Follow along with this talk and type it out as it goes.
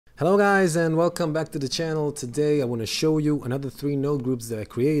Hello guys, and welcome back to the channel. Today I want to show you another 3 node groups that I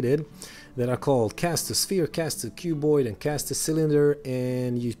created that are called Cast to Sphere, Cast to Cuboid, and Cast to Cylinder.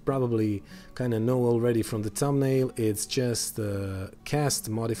 And you probably kind of know already from the thumbnail, it's just the cast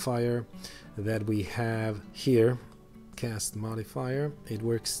modifier that we have here. Cast modifier, it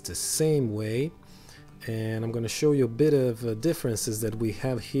works the same way, and I'm going to show you a bit of differences that we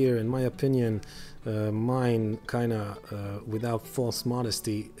have here. In my opinion, mine kind of, without false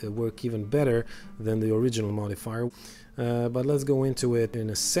modesty, work even better than the original modifier. But let's go into it in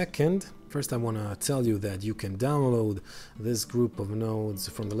a second. First, I want to tell you that you can download this group of nodes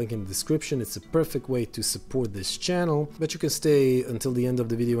from the link in the description. It's a perfect way to support this channel, but you can stay until the end of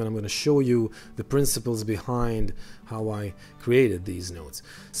the video and I'm going to show you the principles behind how I created these nodes.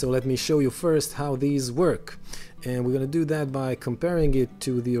 So let me show you first how these work, and we're going to do that by comparing it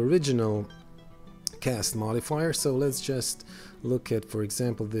to the original cast modifier. So let's just look at, for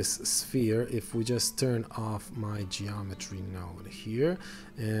example, this sphere. If we just turn off my geometry node here,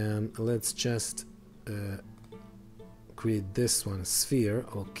 and let's just create this one, sphere.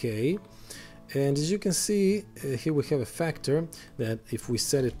 Okay, and as you can see, here we have a factor that if we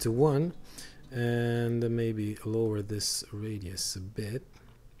set it to 1 and maybe lower this radius a bit,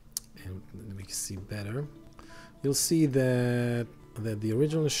 and we can see better, you'll see that the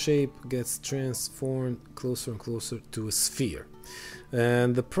original shape gets transformed closer and closer to a sphere.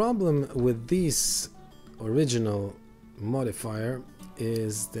 And the problem with this original modifier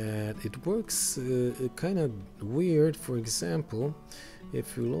is that it works kind of weird. For example,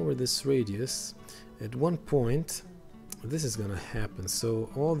 if you lower this radius, at one point this is gonna happen, so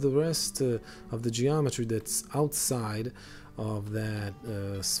all the rest of the geometry that's outside of that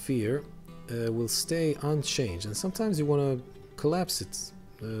sphere will stay unchanged, and sometimes you want to collapse it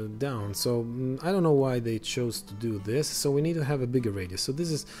down. So I don't know why they chose to do this, so we need to have a bigger radius. So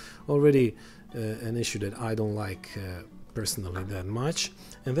this is already an issue that I don't like personally that much.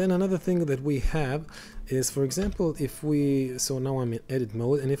 And then another thing that we have is, for example, if we, so now I'm in edit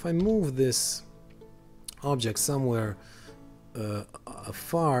mode, and if I move this object somewhere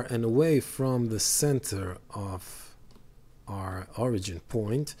far and away from the center of our origin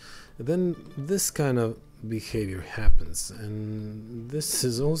point, then this kind of behavior happens, and this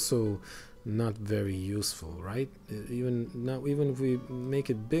is also not very useful, right? Even if we make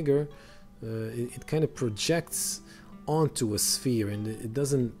it bigger, it kind of projects onto a sphere, and it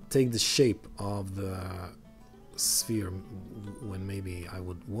doesn't take the shape of the sphere when maybe I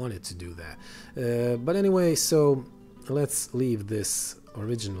would want it to do that. But anyway, so let's leave this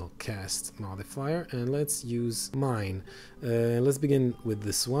original cast modifier and let's use mine. Let's begin with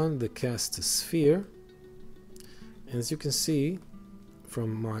this one, the cast to sphere. As you can see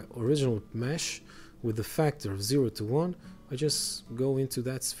from my original mesh, with the factor of 0 to 1, I just go into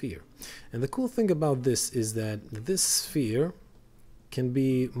that sphere. And the cool thing about this is that this sphere can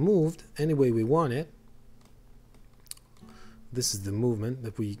be moved any way we want it. This is the movement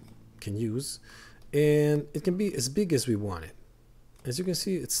that we can use, and it can be as big as we want it. As you can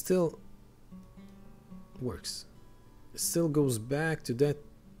see, it still works. It still goes back to that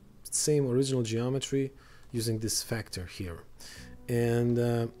same original geometry using this factor here. And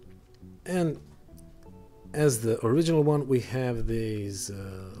as the original one, we have these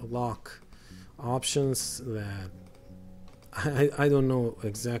lock options that I don't know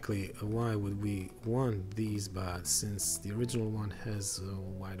exactly why would we want these, but since the original one has,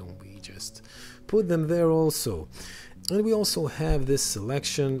 why don't we just put them there also? And we also have this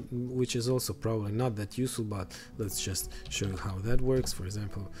selection, which is also probably not that useful, but let's just show you how that works. For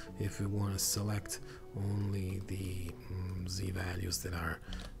example, if we want to select only the z values that are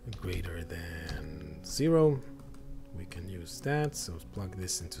greater than 0, we can use that. So plug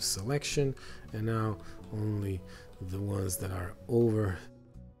this into selection, and now only the ones that are over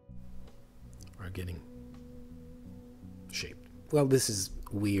are getting shaped. Well, this is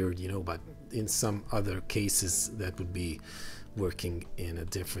weird, you know, but in some other cases that would be working in a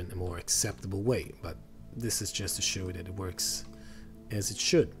different, more acceptable way. But this is just to show you that it works as it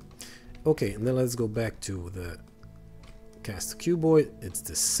should. Okay, and then let's go back to the cast cuboid. It's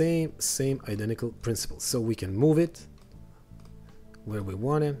the same identical principle. So we can move it where we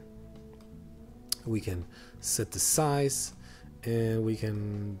want it. We can set the size, and we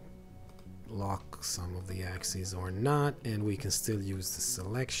can lock some of the axes or not, and we can still use the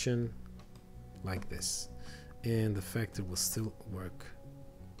selection like this, and the factor will still work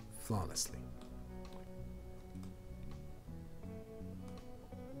flawlessly.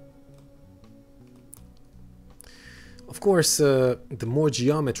 Of course, the more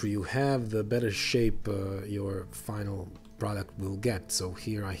geometry you have, the better shape your final product will get. So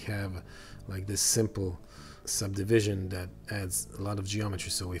here I have like this simple subdivision that adds a lot of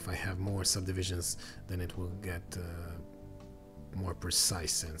geometry. So if I have more subdivisions, then it will get more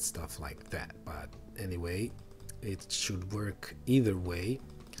precise and stuff like that. But anyway, it should work either way,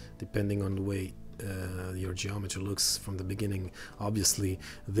 depending on the way your geometry looks from the beginning. Obviously,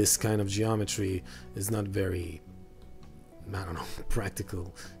 this kind of geometry is not very, I don't know,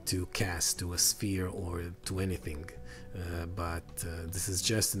 practical to cast to a sphere or to anything. But this is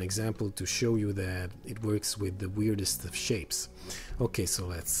just an example to show you that it works with the weirdest of shapes. Okay, so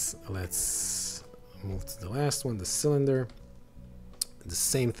let's move to the last one, the cylinder. The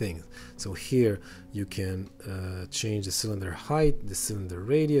same thing. So here you can change the cylinder height, the cylinder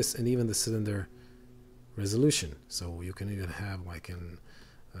radius, and even the cylinder resolution. So you can even have like an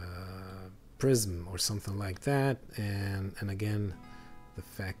prism or something like that, and again the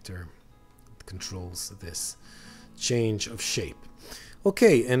factor controls this change of shape.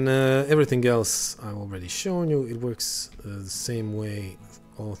 Okay, and everything else I've already shown you. It works the same way,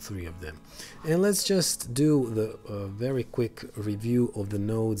 all three of them. And let's just do the very quick review of the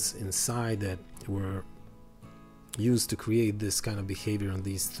nodes inside that were used to create this kind of behavior on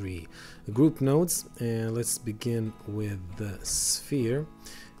these three group nodes. And let's begin with the sphere,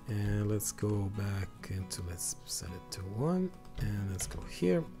 and let's go back into, let's set it to 1, and let's go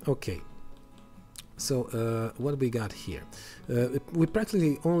here. Okay, so what we got here, we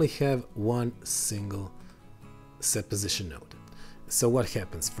practically only have one single set position node. So what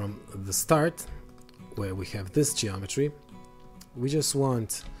happens from the start, where we have this geometry, we just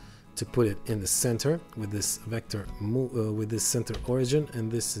want to put it in the center with this vector, with this center origin, and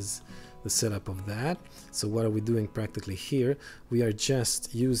this is the setup of that. So what are we doing practically here? We are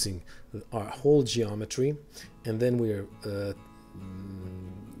just using our whole geometry, and then we are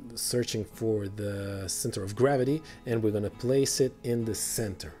searching for the center of gravity, and we're going to place it in the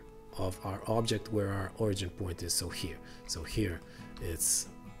center of our object where our origin point is. So here it's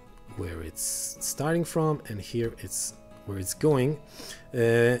where it's starting from, and here it's where it's going,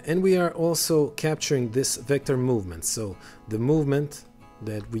 and we are also capturing this vector movement. So the movement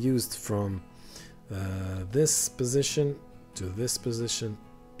that we used from this position to this position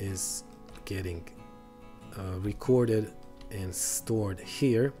is getting recorded and stored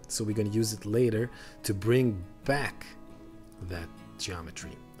here. So we're going to use it later to bring back that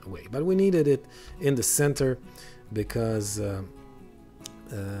geometry away, but we needed it in the center because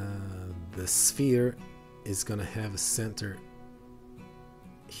the sphere is gonna have a center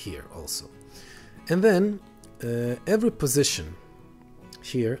here also. And then every position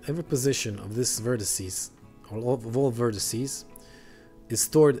here, every position of this vertices, or of all vertices, is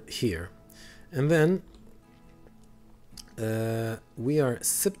stored here. And then we are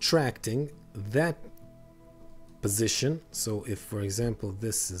subtracting that position. So if, for example,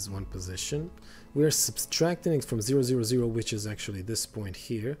 this is one position, we are subtracting it from 0, 0, 0, which is actually this point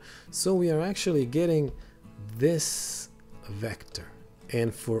here. So we are actually getting this vector,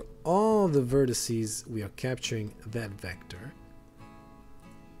 and for all the vertices we are capturing that vector.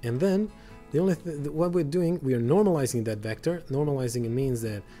 And then the only what we're doing, we are normalizing that vector. Normalizing, it means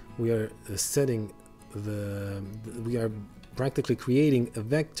that we are setting we are practically creating a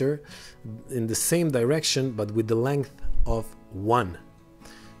vector in the same direction but with the length of 1.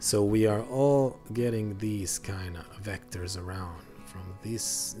 So we are all getting these kind of vectors around. From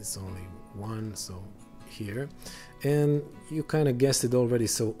this it's only 1, so here, and you kind of guessed it already.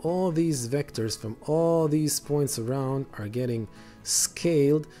 So all these vectors from all these points around are getting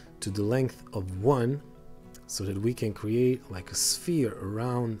scaled to the length of 1, so that we can create like a sphere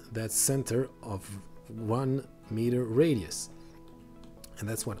around that center of 1 meter radius. And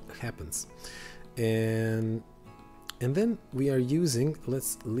that's what happens. And then we are using,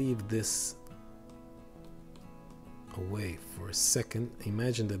 let's leave this away for a second.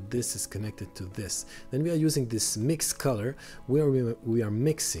 Imagine that this is connected to this. Then we are using this mix color, where we are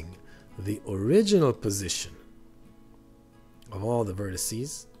mixing the original position of all the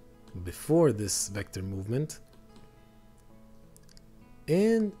vertices before this vector movement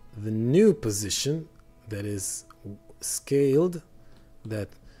and the new position that is scaled, that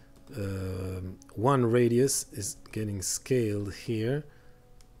 1 radius is getting scaled here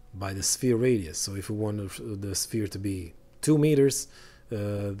by the sphere radius. So if we want the sphere to be 2 meters,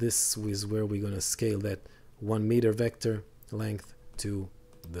 this is where we're going to scale that 1 meter vector length to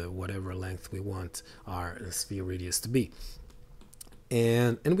the whatever length we want our sphere radius to be.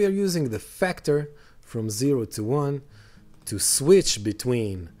 And we are using the factor from 0 to 1 to switch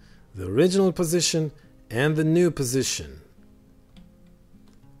between the original position and the new position.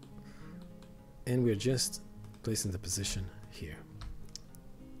 And we're just placing the position here.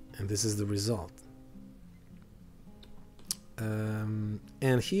 and this is the result.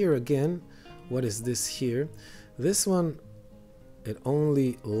 And here again, what is this here? This one, it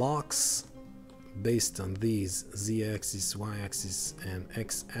only locks based on these z-axis, y-axis, and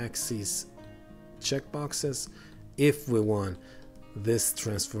x-axis checkboxes if we want this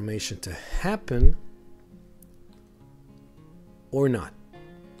transformation to happen or not.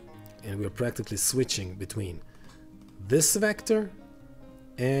 And we're practically switching between this vector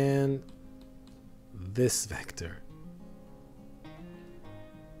and this vector.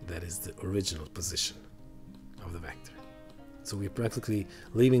 That is the original position of the vector. So we're practically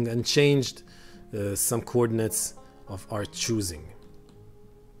leaving unchanged some coordinates of our choosing.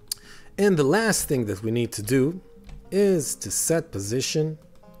 And the last thing that we need to do is to set position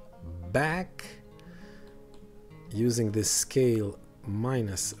back using this scale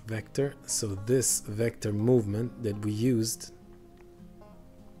minus vector. So this vector movement that we used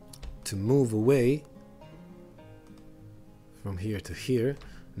to move away from here to here,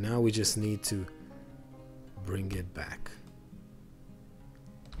 now we just need to bring it back.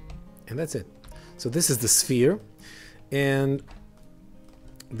 And that's it. So this is the sphere, and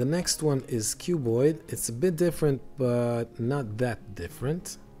the next one is cuboid. It's a bit different, but not that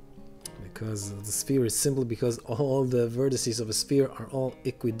different, because the sphere is simply because all the vertices of a sphere are all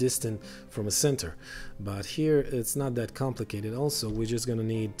equidistant from a center. But here it's not that complicated. Also, we're just gonna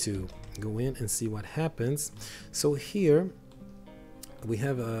need to go in and see what happens. So here we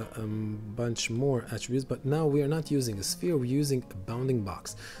have a bunch more attributes, but now we are not using a sphere, we're using a bounding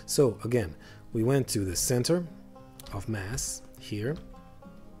box. So again, we went to the center of mass here,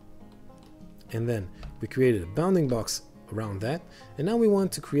 and then we created a bounding box around that, and now we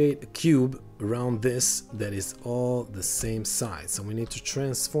want to create a cube around this that is all the same size. So we need to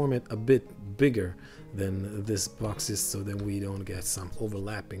transform it a bit bigger than this box is, so that we don't get some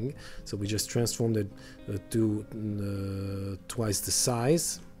overlapping. So we just transformed it to twice the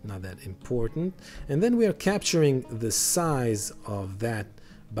size, not that important. And then we are capturing the size of that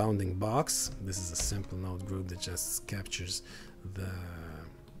bounding box. This is a simple node group that just captures the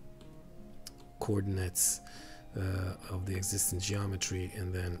coordinates of the existing geometry,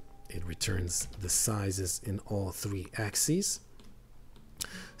 and then it returns the sizes in all three axes,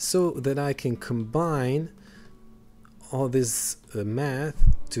 so that I can combine all this math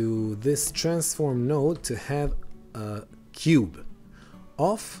to this transform node to have a cube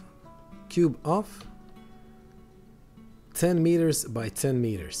of 10 meters by 10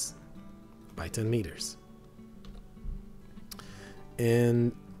 meters by 10 meters.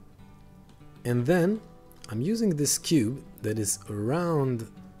 And then I'm using this cube that is around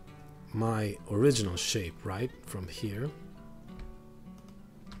my original shape, right from here.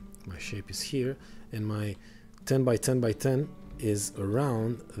 My shape is here, and my 10 by 10 by 10 is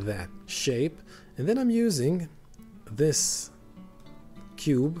around that shape. And then I'm using this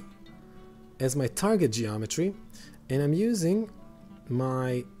cube as my target geometry, and I'm using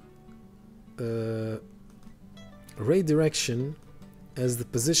my ray direction as the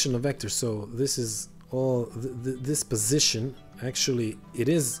position of vector. So this is all this position. Actually, it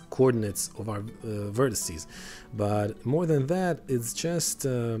is coordinates of our vertices, but more than that, it's just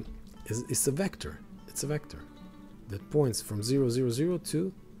it's a vector. It's a vector that points from 0, 0, 0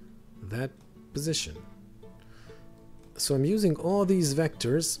 to that position. So I'm using all these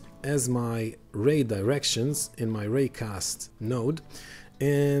vectors as my ray directions in my raycast node,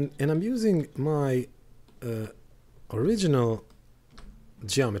 and I'm using my original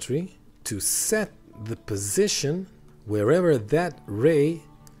geometry to set the position wherever that ray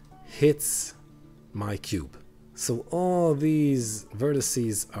hits my cube. So all these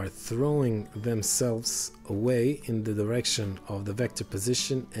vertices are throwing themselves away in the direction of the vector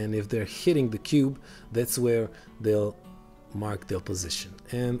position, and if they're hitting the cube, that's where they'll mark their position.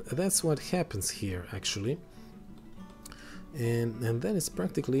 And that's what happens here, actually. And then it's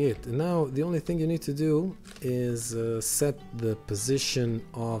practically it. And now the only thing you need to do is set the position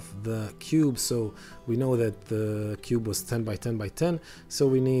of the cube. So we know that the cube was 10 by 10 by 10, so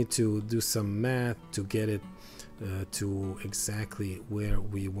we need to do some math to get it to exactly where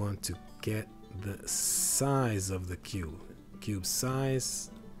we want to get the size of the cube. Cube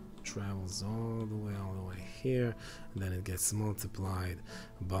size travels all the way here, and then it gets multiplied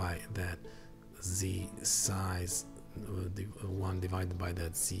by that z size, 1 divided by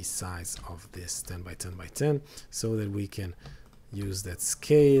that z size of this 10 by 10 by 10, so that we can use that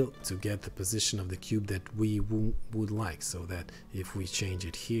scale to get the position of the cube that we would like, so that if we change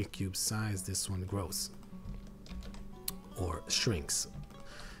it here, cube size, this one grows or shrinks.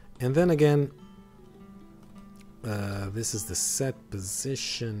 And then again, this is the set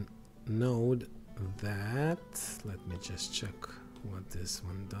position node. That, let me just check what this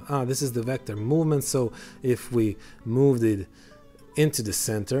one does. This is the vector movement. So if we moved it into the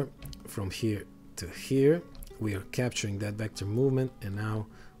center from here to here, we are capturing that vector movement, and now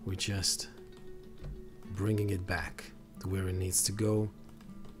we're just bringing it back to where it needs to go.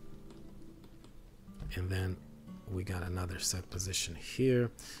 And then we got another set position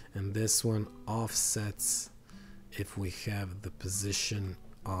here, and this one offsets if we have the position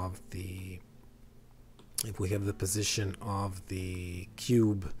of the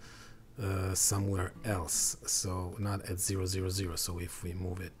cube somewhere else, so not at 0, 0, 0. So if we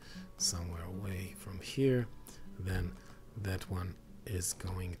move it somewhere away from here, then that one is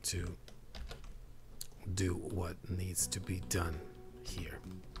going to do what needs to be done here.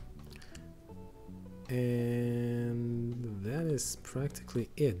 And that is practically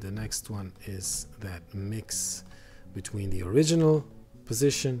it. The next one is that mix between the original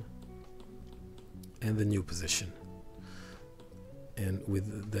position and the new position. And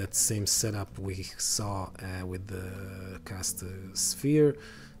with that same setup we saw with the cast sphere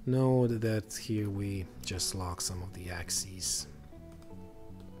node, that here we just lock some of the axes.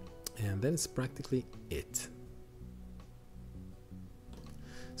 And that is practically it.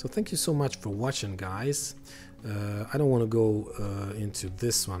 So thank you so much for watching, guys. I don't want to go into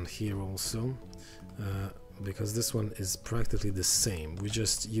this one here also, because this one is practically the same. We're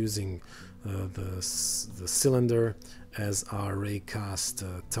just using the cylinder as our raycast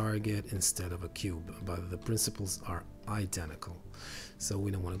target instead of a cube, but the principles are identical. So we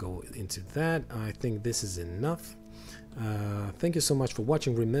don't want to go into that. I think this is enough. Thank you so much for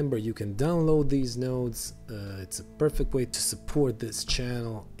watching. Remember, you can download these nodes. It's a perfect way to support this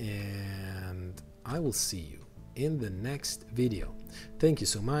channel, and I will see you in the next video. Thank you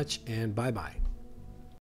so much, and bye bye.